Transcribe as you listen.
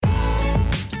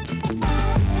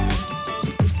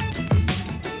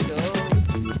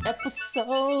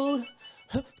Episode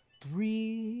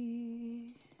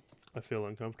 3. I feel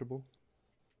uncomfortable.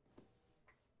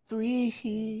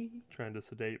 3. Trying to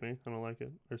sedate me. I don't like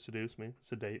it. Or seduce me.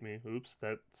 Sedate me. Oops,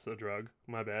 that's a drug.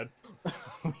 My bad.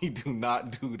 We do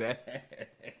not do that.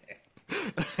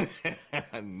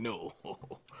 No.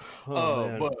 Oh,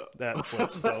 man. But That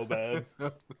flipped so bad.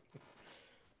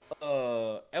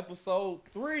 Episode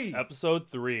 3. Episode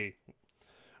 3.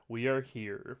 We are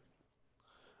here.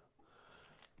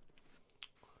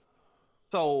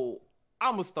 So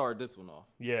I'm gonna start this one off.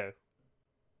 Yeah.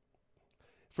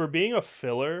 For being a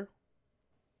filler,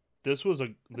 this was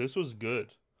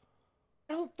good.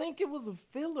 I don't think it was a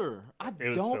filler.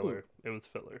 It was filler. It was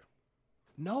filler.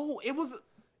 No, it was.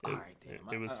 All right,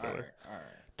 damn. It was filler. All right.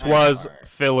 Twas All right.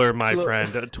 filler, my Look.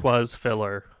 friend. Twas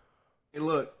filler. Hey,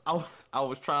 look, I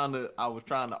was trying to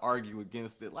argue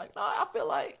against it. Like, no, I feel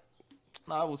like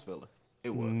no, it was filler.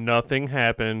 It was. Nothing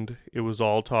happened. It was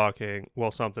all talking.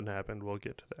 Well, something happened. We'll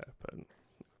get to that. But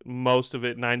most of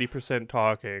it, 90%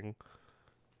 talking,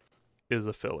 is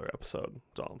a filler episode.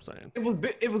 That's all I'm saying.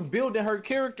 It was building her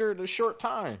character in a short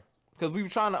time because we were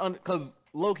trying to because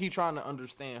Loki trying to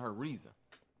understand her reason.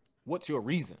 What's your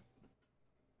reason?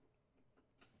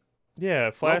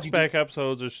 Yeah, Loki flashback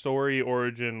episodes or story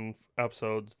origin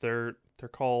episodes. They're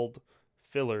called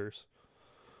fillers.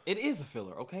 It is a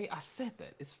filler, okay? I said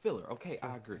that. It's filler, okay?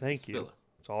 I agree. Thank It's you. Filler.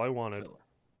 That's all I wanted. Filler.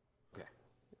 Okay.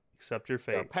 Accept your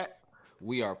We are, fate.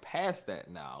 we are past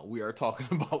that now. We are talking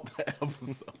about the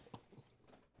episode.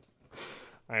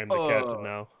 I am the captain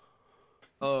now.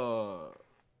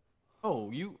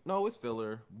 No, it's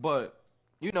filler, but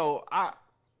I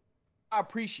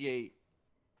appreciate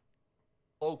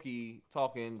Loki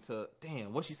talking to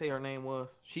what she say her name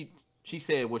was? She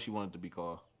said what she wanted to be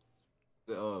called.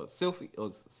 Sylvie.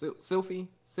 Sylvie.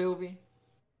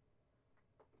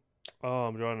 Oh,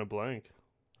 I'm drawing a blank.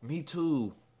 Me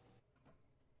too.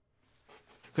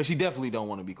 Cause she definitely don't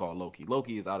want to be called Loki.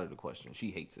 Loki is out of the question.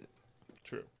 She hates it.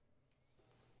 True.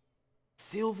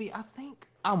 Sylvie, I think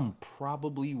I'm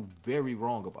probably very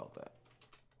wrong about that.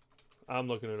 I'm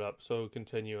looking it up, so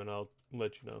continue and I'll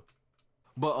let you know.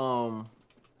 But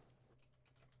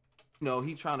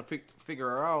he trying to figure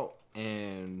her out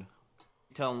and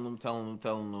telling them.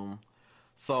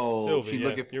 So Sylvie, she yeah,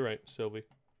 looking. you're right, Sylvie.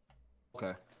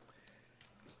 Okay.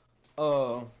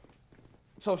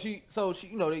 So she,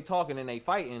 they talking and they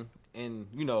fighting, and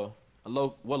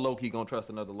what Loki gonna trust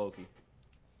another Loki?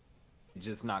 It's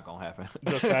just not gonna happen.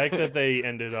 The fact that they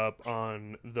ended up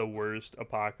on the worst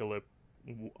apocalyptic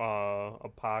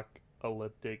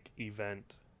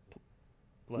event,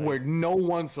 like, where no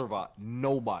one survived,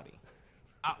 nobody,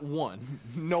 not one,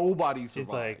 nobody survived. she's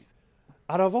like,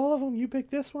 out of all of them, you picked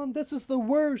this one. This is the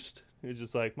worst. He's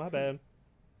just like, my bad.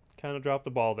 Kind of dropped the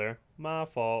ball there. My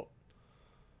fault.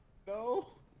 No,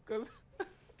 because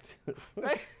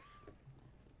I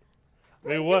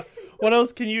mean, what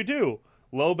else can you do?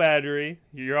 Low battery.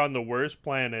 You're on the worst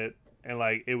planet, and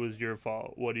like it was your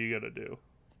fault. What are you gonna do?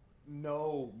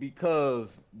 no,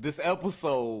 because this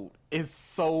episode is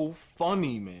so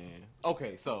funny, man.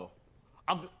 Okay, so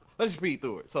let's just read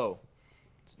through it. So,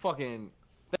 fucking,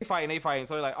 they fighting.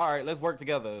 So they're like, all right, let's work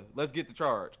together. Let's get the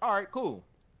charge. All right, cool.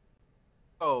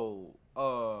 So,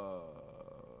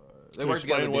 they work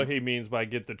together. Explain what he means by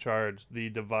get the charge. The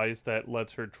device that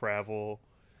lets her travel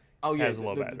has a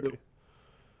low battery.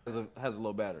 Has a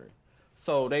low battery.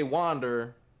 So they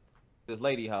wander this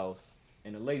lady house,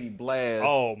 and the lady blasts.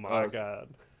 Oh my god!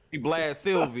 He blasts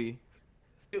Sylvie.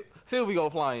 Sylvie go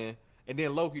flying, and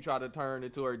then Loki tried to turn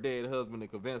into her dead husband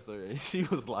and convince her, and she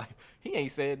was like, "He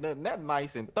ain't said nothing that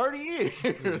nice in 30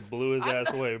 years." Blew his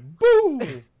ass away. Boom!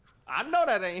 I know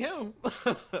that ain't him.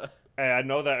 Hey, I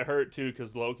know that hurt too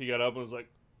because Loki got up and was like,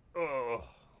 "Oh,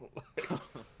 like, I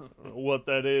don't know what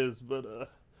that is, but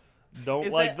don't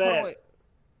Is like hold on, that." wait.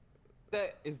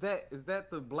 Is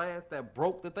that the blast that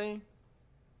broke the thing?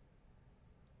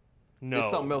 No,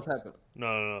 Did something else happen?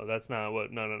 no, that's not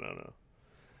what. No.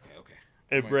 Okay.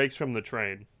 It breaks from the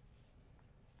train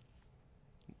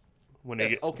when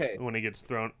Yes, okay. when he gets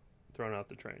thrown out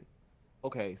the train.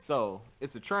 Okay, so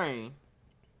it's a train.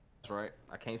 That's right.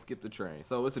 I can't skip the train.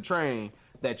 So it's a train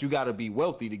that you got to be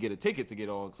wealthy to get a ticket to get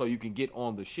on, so you can get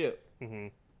on the ship. Mm-hmm.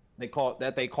 They call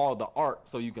the Ark,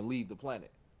 so you can leave the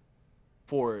planet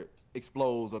before it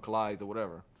explodes or collides or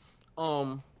whatever.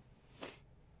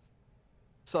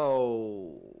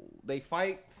 So they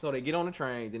fight. So they get on the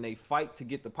train. Then they fight to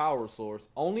get the power source,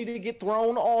 only to get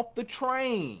thrown off the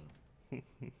train.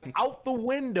 Out the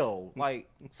window, like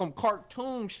some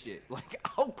cartoon shit, like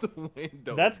out the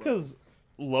window. That's because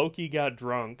Loki got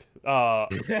drunk. Yeah,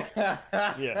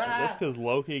 that's because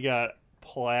Loki got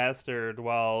plastered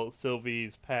while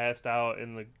Sylvie's passed out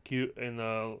in the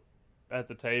at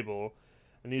the table,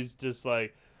 and he's just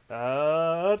like,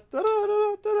 and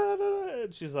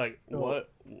she's like,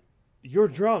 "What? You're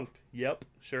drunk?" "Yep,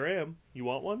 sure am. You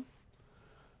want one?"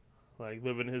 Like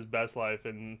living his best life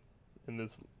in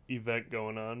this event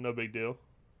going on. No big deal.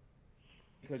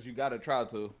 Because you gotta try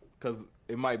to, because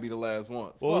it might be the last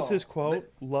one. What was his quote?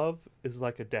 "Love is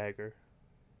like a dagger."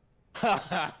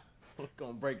 We're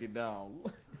gonna break it down.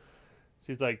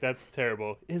 She's like, "That's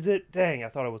terrible." "Is it? Dang, I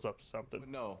thought I was up to something."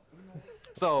 No.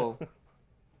 So,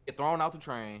 get thrown out the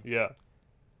train. Yeah.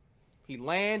 He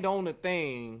land on the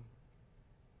thing,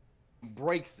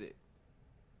 breaks it.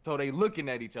 So they looking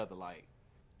at each other like,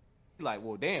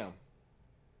 well, damn,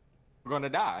 we're gonna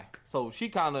die. So she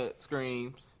kind of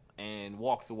screams and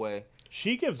walks away.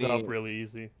 She gives up really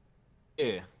easy.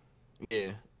 Yeah,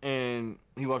 yeah. And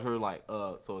he walks her like,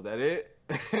 so is that it?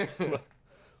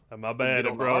 My bad,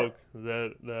 it broke. Is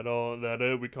that all? That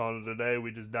it? We call it a day.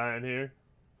 We just dying here.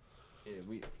 Yeah,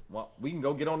 we can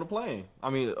go get on the plane. I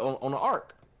mean, on the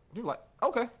ark. You're like,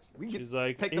 okay, we can She's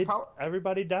like, take the power.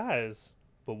 Everybody dies,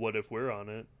 but what if we're on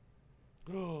it?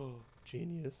 Oh,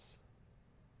 genius.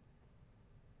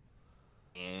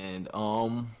 And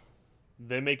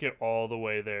they make it all the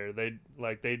way there.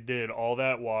 They did all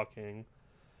that walking,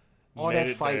 all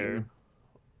that fighting. There.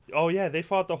 Oh yeah, they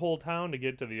fought the whole town to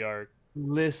get to the ark.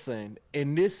 Listen,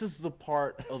 and this is the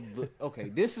part of the okay.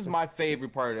 This is my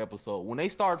favorite part of the episode when they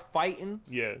start fighting.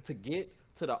 Yeah. To get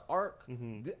to the ark.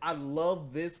 Mm-hmm. I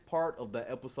love this part of the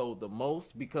episode the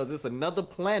most because it's another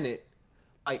planet,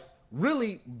 like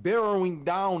really barrowing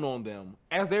down on them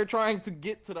as they're trying to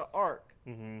get to the ark.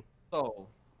 Mm-hmm. So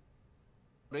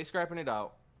they scrapping it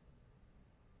out.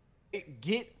 It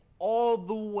get all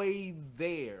the way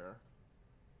there.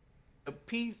 The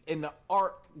piece in the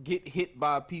ark get hit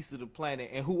by a piece of the planet,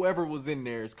 and whoever was in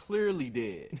there is clearly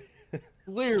dead.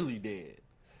 Clearly dead.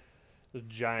 The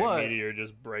giant meteor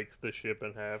just breaks the ship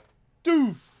in half.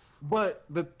 Doof. But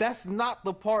that's not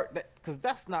the part because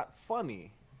that's not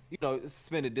funny. You know, it's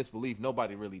suspended disbelief.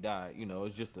 Nobody really died. You know,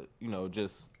 it's just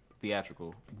just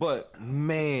theatrical. But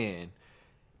man,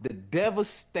 the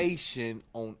devastation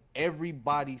on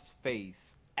everybody's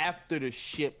face after the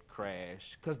ship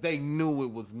crashed because they knew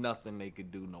it was nothing they could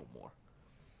do no more.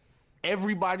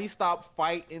 Everybody stopped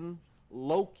fighting.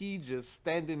 Loki just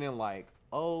standing there like,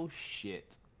 oh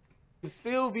shit.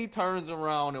 Sylvie turns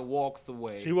around and walks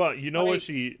away. You know what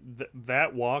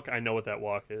that walk, I know what that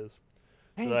walk is.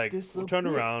 Like, turn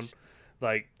around.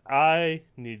 Like, I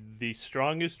need the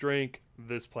strongest drink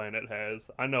this planet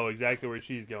has. I know exactly where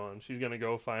she's going. She's going to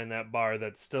go find that bar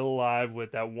that's still alive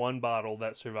with that one bottle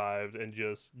that survived and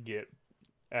just get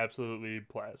absolutely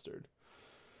plastered.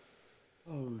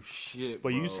 Oh, shit,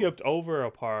 But bro. you skipped over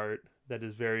a part that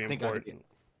is very important.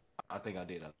 I think I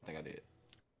did.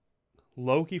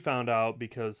 Loki found out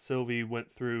because Sylvie went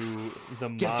through the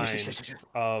mind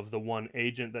of the one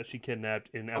agent that she kidnapped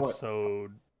in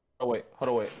episode... Hold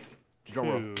on, wait.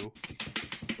 Drum roll.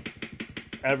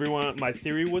 Everyone, my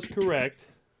theory was correct.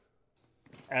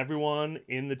 Everyone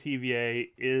in the TVA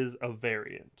is a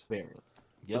variant. Yep.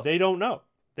 But they don't know.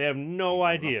 They have no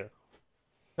idea.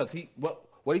 Because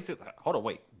what he said, hold on,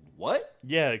 wait. What?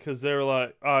 Yeah, because they're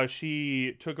like,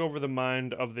 she took over the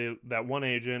mind of that one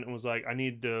agent and was like, I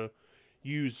need to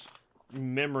use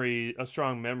a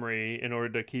strong memory in order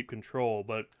to keep control,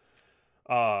 but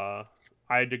I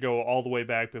had to go all the way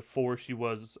back before she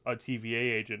was a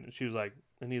TVA agent. And she was like,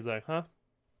 and he's like, huh?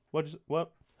 What?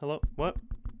 Hello? What?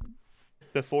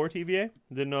 Before TVA?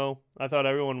 Didn't know. I thought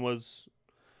everyone was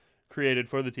created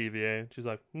for the TVA. She's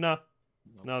like, nah.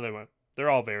 No, they weren't. They're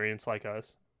all variants like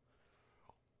us.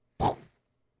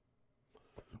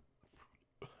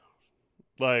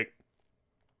 Like,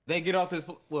 they get off this.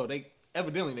 Well, they're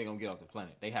gonna get off the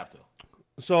planet. They have to.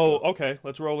 So, okay,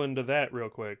 let's roll into that real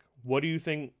quick. What do you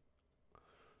think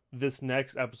this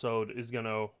next episode is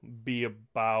gonna be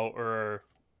about, or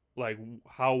like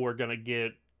how we're gonna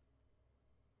get?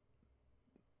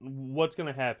 What's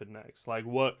gonna happen next? Like,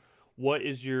 what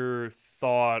is your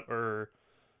thought or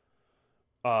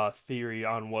theory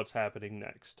on what's happening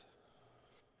next?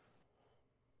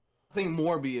 I think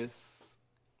Mobius.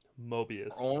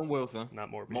 Owen Wilson.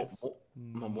 Not Morbius.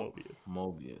 Mobius.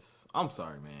 Mobius. I'm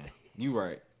sorry, man. You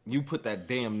right. You put that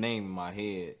damn name in my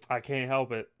head. I can't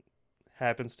help it.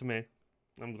 Happens to me.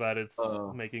 I'm glad it's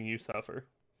making you suffer.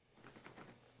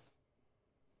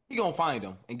 You gonna find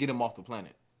him and get him off the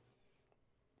planet.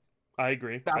 I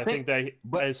agree. I think that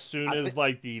as soon as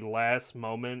like the last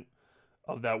moment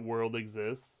of that world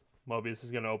exists, Mobius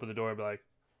is gonna open the door and be like,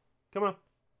 come on,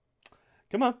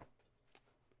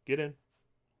 get in,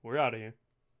 we're out of here.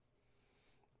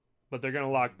 but they're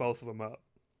gonna lock both of them up.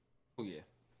 Oh yeah.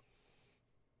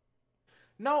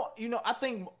 No, I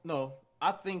think no.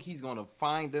 I think he's gonna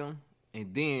find them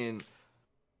and then,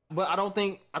 but I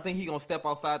think he's gonna step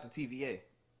outside the TVA,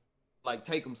 like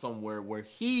take him somewhere where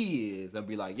he is and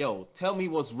be like, "Yo, tell me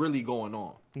what's really going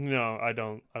on." No, I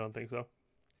don't. I don't think so.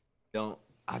 Don't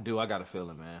I do? I got a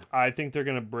feeling, man. I think they're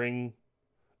gonna bring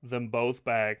them both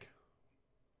back,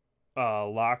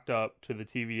 locked up to the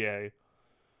TVA,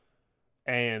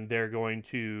 and they're going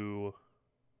to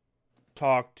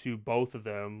talk to both of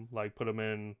them, like put them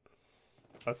in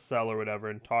a cell or whatever,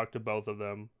 and talk to both of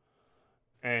them,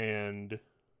 and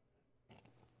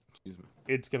Excuse me.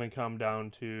 it's gonna come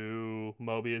down to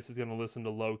Mobius is gonna listen to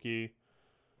Loki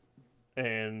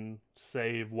and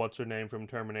save what's her name from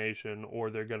Termination, or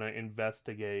they're gonna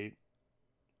investigate.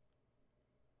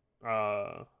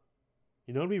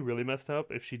 It'd be really messed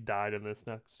up if she died in this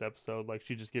next episode. Like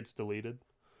she just gets deleted,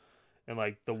 and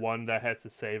like the one that has to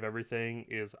save everything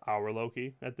is our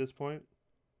Loki at this point.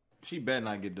 She better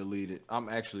not get deleted. I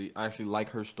actually like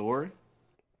her story.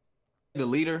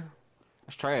 Delete her.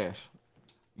 That's trash.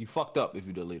 You fucked up if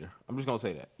you delete her. I'm just gonna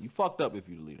say that. You fucked up if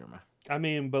you delete her, man. I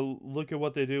mean, but look at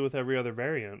what they do with every other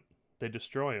variant. They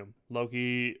destroy him.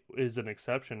 Loki is an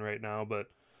exception right now, but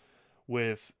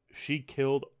she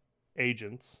killed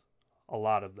agents, a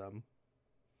lot of them,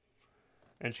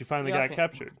 and she finally got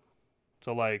captured.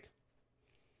 So like,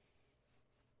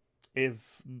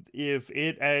 if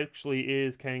it actually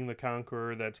is Kang the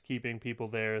Conqueror that's keeping people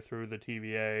there through the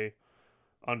TVA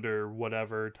under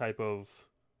whatever type of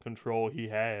control he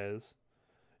has,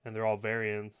 and they're all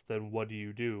variants, then what do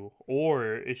you do?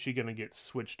 Or is she going to get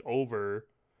switched over,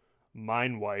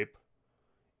 mind wipe,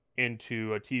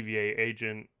 into a TVA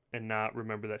agent and not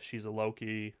remember that she's a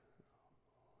Loki?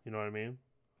 You know what I mean?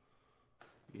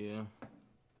 Yeah.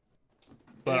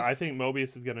 But I think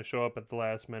Mobius is going to show up at the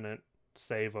last minute,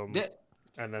 save him,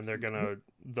 and then they're going to,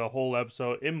 the whole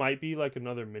episode, it might be like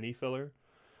another mini filler.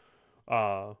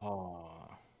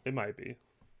 It might be.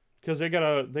 Because they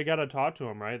gotta talk to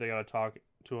him, right? They gotta talk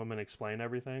to him and explain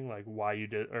everything, like why you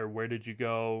did, or where did you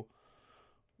go.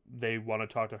 They want to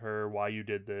talk to her, why you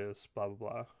did this, blah blah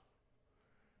blah.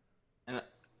 And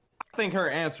I think her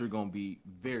answer is gonna be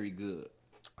very good.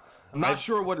 I'm not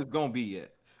sure what it's gonna be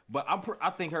yet, but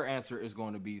I think her answer is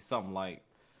going to be something like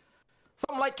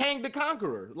Kang the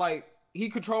Conqueror, like he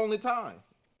controlling the time,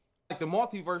 like the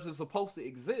multiverse is supposed to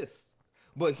exist,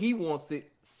 but he wants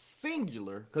it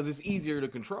singular because it's easier to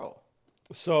control.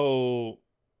 So,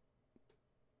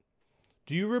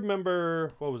 do you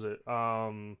remember what was it?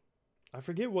 I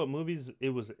forget what movies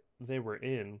it was they were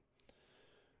in.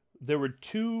 There were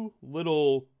two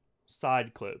little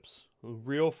side clips,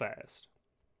 real fast.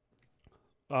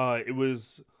 It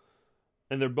was,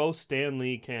 and they're both Stan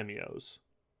Lee cameos,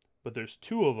 but there's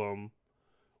two of them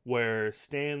where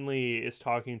Stan Lee is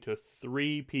talking to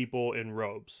three people in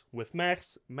robes with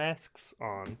masks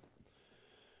on,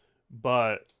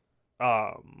 but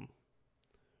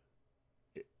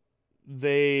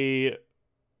the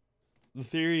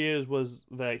theory was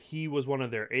that he was one of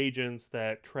their agents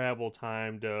that travel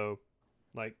time to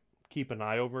like keep an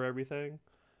eye over everything,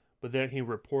 but then he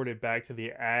reported back to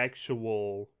the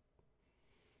actual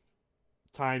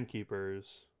timekeepers,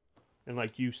 and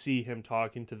like you see him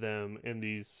talking to them in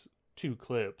these two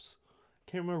clips.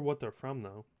 Can't remember what they're from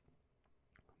though,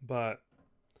 but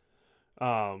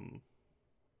I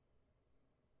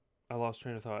lost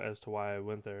train of thought as to why I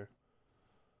went there.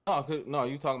 No,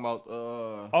 you talking about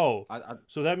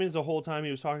so that means the whole time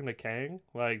he was talking to Kang,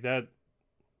 like that.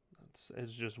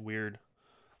 It's just weird.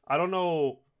 I don't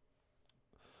know.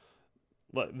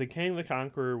 Like the Kang the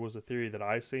Conqueror was a theory that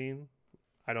I've seen.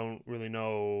 I don't really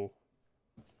know.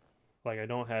 Like I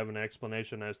don't have an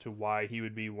explanation as to why he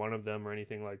would be one of them or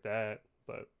anything like that.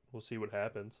 But we'll see what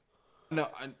happens. No,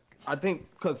 I think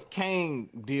because Kang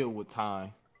deal with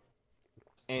time,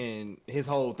 and his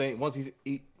whole thing once he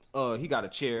got a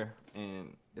chair,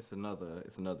 and it's another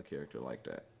character like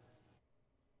that.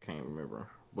 Can't remember,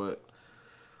 but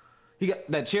he got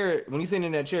that chair. When he's sitting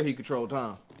in that chair, he control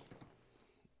time.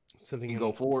 He can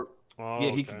go forward. Oh,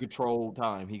 yeah, he can control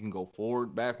time. He can go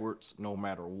forward, backwards, no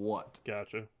matter what.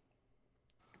 Gotcha.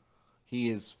 He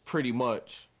is pretty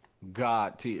much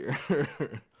God tier.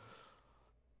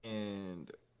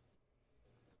 And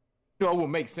it would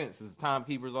make sense as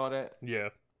timekeepers, all that. Yeah.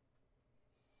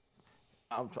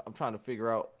 I'm trying to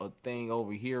figure out a thing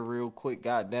over here real quick.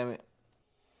 God damn it.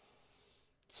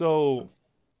 So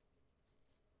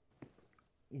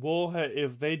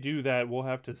if they do that, we'll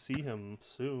have to see him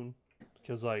soon,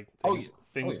 because like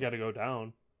things got to go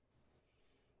down.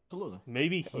 Absolutely.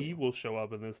 Maybe Hell he yeah. will show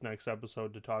up in this next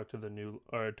episode to talk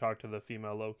to talk to the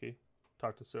female Loki,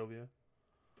 talk to Sylvia,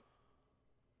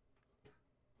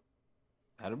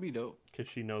 That'd be dope. because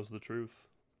she knows the truth,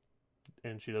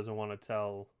 and she doesn't want to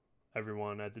tell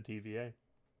everyone at the TVA.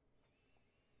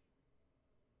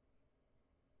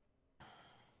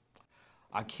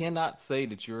 I cannot say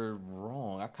that you're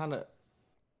wrong. I kind of,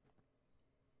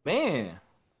 man,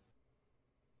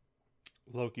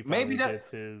 Loki maybe finally that gets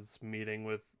his meeting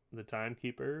with the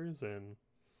timekeepers, and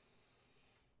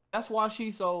that's why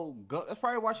she's so that's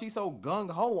probably why she's so gung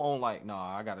ho on like,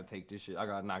 nah, I gotta take this shit. I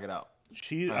gotta knock it out.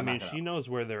 I I gotta mean, knock it she out. knows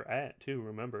where they're at too.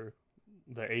 Remember,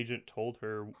 the agent told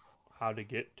her how to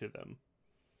get to them.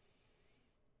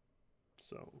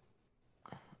 So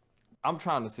I'm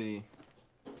trying to see.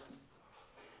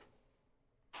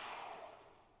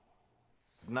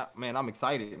 Not man, I'm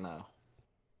excited now.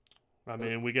 I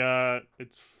mean,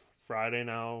 it's Friday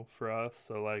now for us,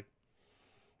 so like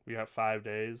we got 5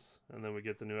 days, and then we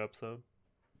get the new episode.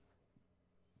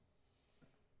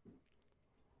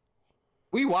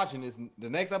 We watching this the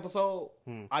next episode.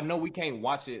 Hmm. I know we can't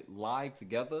watch it live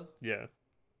together, Yeah,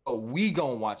 but we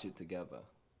gonna watch it together.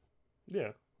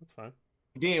 yeah, that's fine.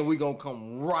 Then we gonna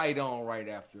come right on right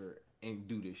after it and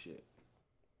do this shit.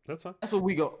 That's fine. That's what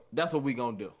we go. That's what we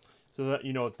gonna do. So that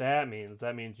you know what that means?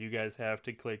 That means you guys have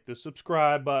to click the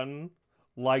subscribe button,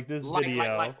 like this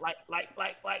video,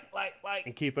 Like.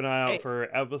 and keep an eye out Hey. for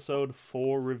episode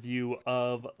 4 review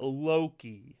of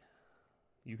Loki.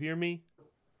 You hear me?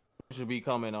 Should be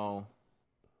coming on.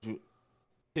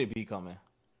 Should be coming.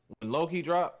 When Loki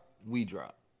drop, we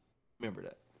drop. Remember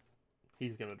that.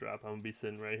 He's gonna drop. I'm gonna be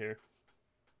sitting right here.